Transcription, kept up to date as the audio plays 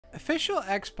Official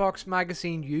Xbox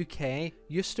Magazine UK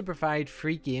used to provide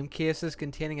free game cases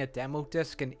containing a demo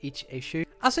disc in each issue.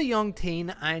 As a young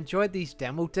teen, I enjoyed these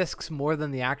demo discs more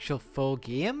than the actual full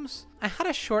games. I had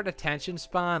a short attention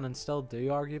span, and still do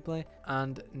arguably,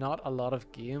 and not a lot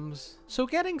of games. So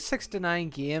getting 6 to 9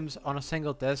 games on a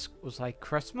single disc was like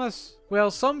Christmas.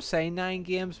 Well, some say 9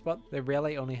 games, but they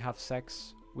really only have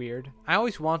 6. Weird. I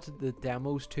always wanted the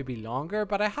demos to be longer,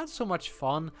 but I had so much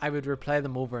fun I would replay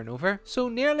them over and over. So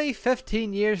nearly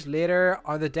 15 years later,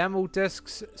 are the demo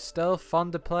discs still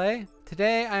fun to play?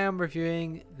 Today I am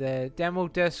reviewing the demo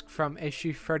disc from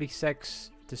issue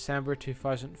 36, December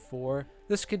 2004.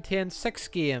 This contains 6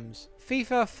 games.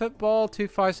 FIFA Football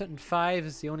 2005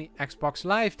 is the only Xbox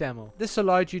Live demo. This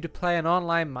allowed you to play an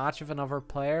online match with another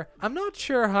player. I'm not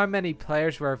sure how many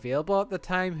players were available at the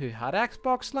time who had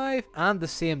Xbox Live and the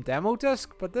same demo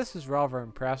disc, but this is rather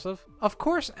impressive. Of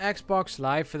course, Xbox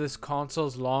Live for this console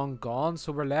is long gone,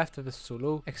 so we're left with a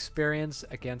solo experience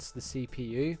against the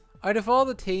CPU. Out of all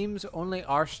the teams, only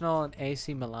Arsenal and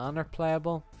AC Milan are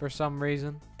playable for some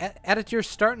reason. Edit your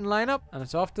starting lineup and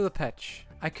it's off to the pitch.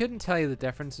 I couldn't tell you the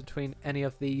difference between any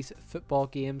of these football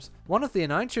games. One of the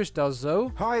announcers does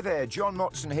though. Hi there, John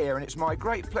Motson here, and it's my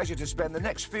great pleasure to spend the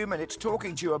next few minutes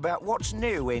talking to you about what's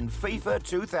new in FIFA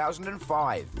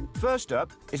 2005. First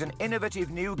up is an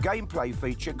innovative new gameplay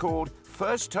feature called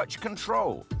First Touch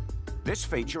Control. This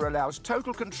feature allows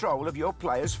total control of your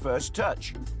player's first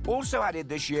touch. Also added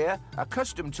this year are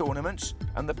custom tournaments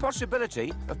and the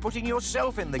possibility of putting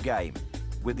yourself in the game,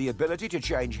 with the ability to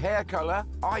change hair colour,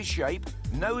 eye shape,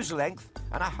 nose length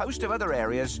and a host of other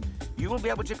areas. You will be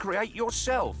able to create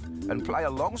yourself and play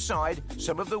alongside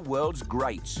some of the world's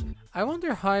greats. I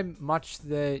wonder how much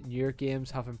the newer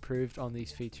games have improved on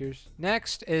these features.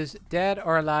 Next is Dead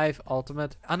or Alive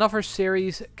Ultimate, another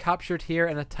series captured here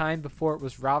in a time before it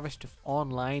was ravished of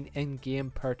online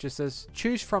in-game purchases.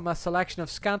 Choose from a selection of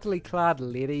scantily clad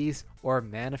ladies, or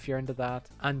men if you're into that,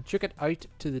 and juke it out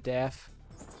to the death.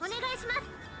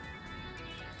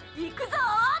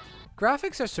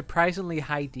 Graphics are surprisingly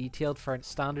high detailed for a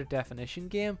standard definition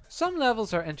game. Some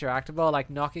levels are interactable, like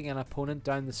knocking an opponent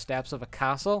down the steps of a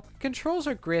castle. Controls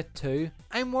are great too.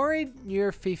 I'm worried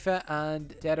newer FIFA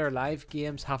and Dead or Alive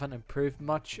games haven't improved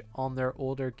much on their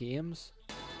older games.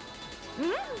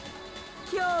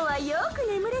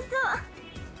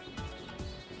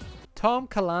 Tom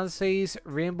Clancy's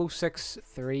Rainbow Six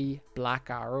 3 Black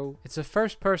Arrow. It's a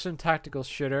first-person tactical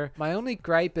shooter. My only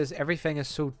gripe is everything is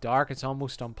so dark it's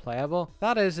almost unplayable.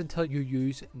 That is until you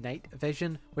use night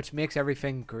vision, which makes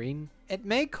everything green. It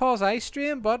may cause eye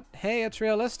strain, but hey, it's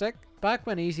realistic. Back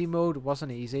when easy mode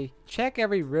wasn't easy. Check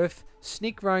every roof,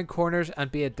 sneak round corners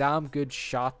and be a damn good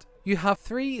shot. You have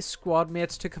 3 squad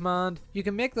mates to command. You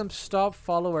can make them stop,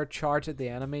 follow or charge at the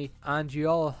enemy, and you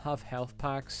all have health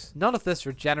packs. None of this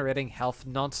regenerating health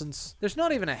nonsense. There's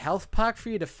not even a health pack for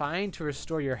you to find to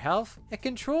restore your health. It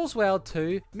controls well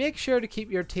too. Make sure to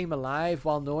keep your team alive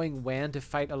while knowing when to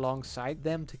fight alongside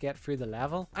them to get through the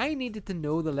level. I needed to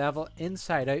know the level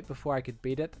inside out before I could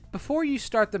beat it. Before you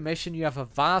start the mission, you have a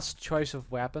vast choice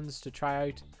of weapons to try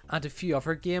out and a few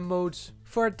other game modes.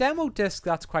 For a demo disc,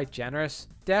 that's quite generous.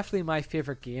 Definitely my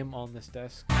favorite game on this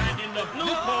disc. And in the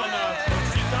blue corner,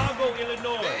 Chicago,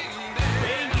 Illinois,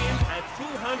 weighing in at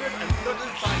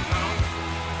 235 pounds,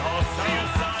 the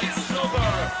Southside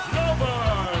Silver,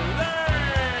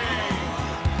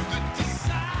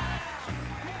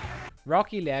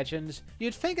 Rocky Legends.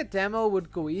 You'd think a demo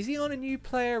would go easy on a new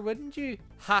player, wouldn't you?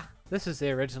 Ha! This is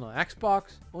the original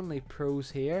Xbox, only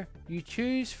pros here. You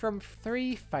choose from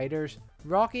 3 fighters,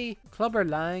 Rocky, Clubber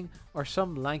Lang, or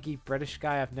some lanky British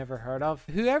guy I've never heard of.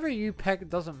 Whoever you pick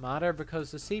doesn't matter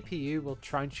because the CPU will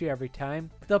trounce you every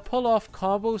time. They'll pull off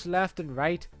combos left and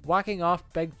right, whacking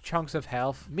off big chunks of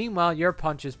health. Meanwhile, your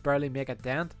punches barely make a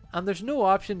dent. And there's no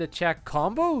option to check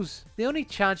combos. The only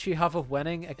chance you have of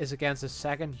winning is against a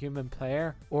second human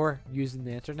player or using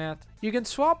the internet. You can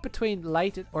swap between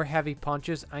light or heavy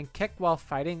punches and kick while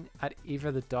fighting at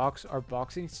either the docks or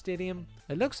boxing stadium.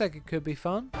 It looks like it could be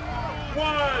fun.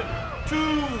 1, 2,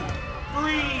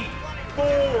 3,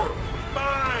 4,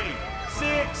 5,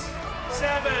 6,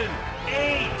 7,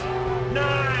 8,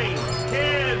 9,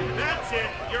 10. That's it.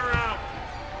 You're out.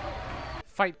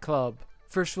 Fight Club.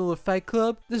 First rule of Fight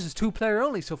Club, this is 2-player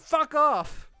only, so fuck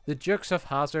off! The Dukes of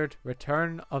Hazzard,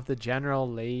 Return of the General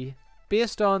Lee.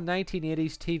 Based on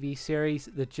 1980s TV series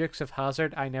The Dukes of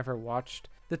Hazzard I never watched.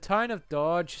 The town of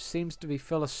Dodge seems to be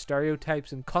full of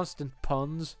stereotypes and constant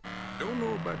puns. Don't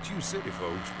know about you city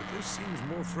folks, but this seems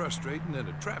more frustrating than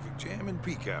a traffic jam in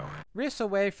peak hour. Race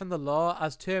away from the law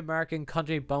as two American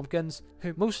country bumpkins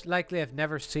who most likely have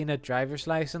never seen a driver's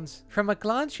license. From a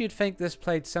glance you'd think this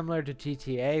played similar to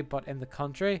GTA but in the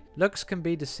country. Looks can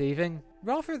be deceiving.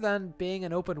 Rather than being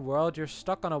an open world, you're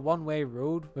stuck on a one-way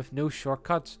road with no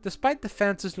shortcuts. Despite the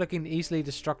fences looking easily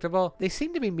destructible, they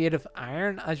seem to be made of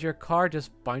iron as your car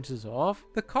just bounces off.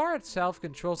 The car itself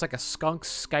controls like a skunk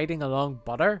skiting along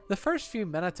butter. The first few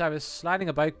minutes I was sliding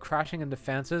about crashing into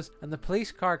fences and the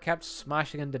police car kept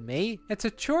smashing into me. It's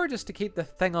a chore just to keep the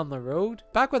thing on the road.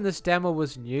 Back when this demo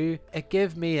was new, it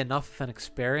gave me enough of an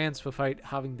experience without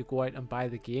having to go out and buy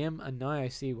the game, and now I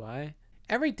see why.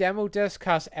 Every demo disc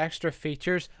has extra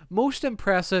features. Most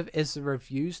impressive is the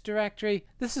reviews directory.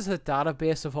 This is a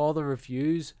database of all the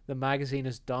reviews the magazine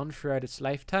has done throughout its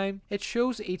lifetime. It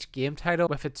shows each game title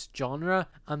with its genre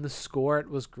and the score it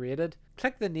was graded.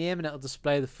 Click the name and it'll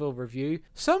display the full review.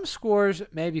 Some scores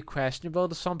may be questionable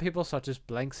to some people, such as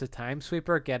Blinks the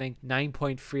Timesweeper getting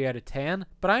 9.3 out of 10,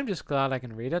 but I'm just glad I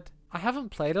can read it. I haven't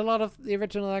played a lot of the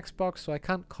original Xbox, so I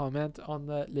can't comment on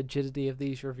the legitimacy of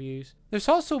these reviews. There's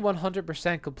also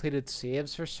 100% completed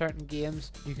saves for certain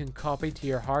games you can copy to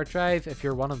your hard drive if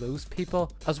you're one of those people,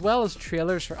 as well as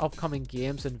trailers for upcoming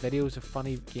games and videos of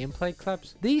funny gameplay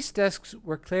clips. These discs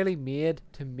were clearly made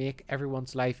to make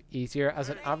everyone's life easier, as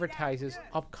it advertises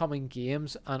upcoming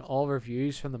games and all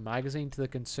reviews from the magazine to the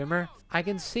consumer. I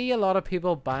can see a lot of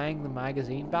people buying the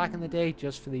magazine back in the day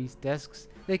just for these discs.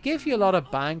 They give you a lot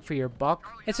of bang for your buck.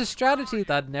 It's a strategy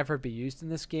that'd never be used in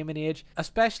this game and age,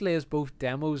 especially as both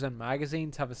demos and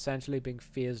magazines have essentially been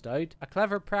phased out. A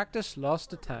clever practice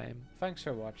lost to time. Thanks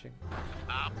for watching.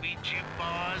 I'll beat you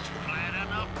boys flat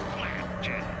enough plant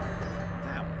you.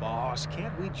 Now, boss,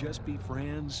 can't we just be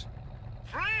friends?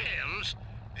 Friends?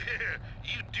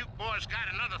 You Duke boys got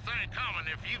another thing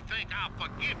coming if you think I'll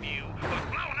forgive you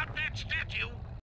for blowing up that statue.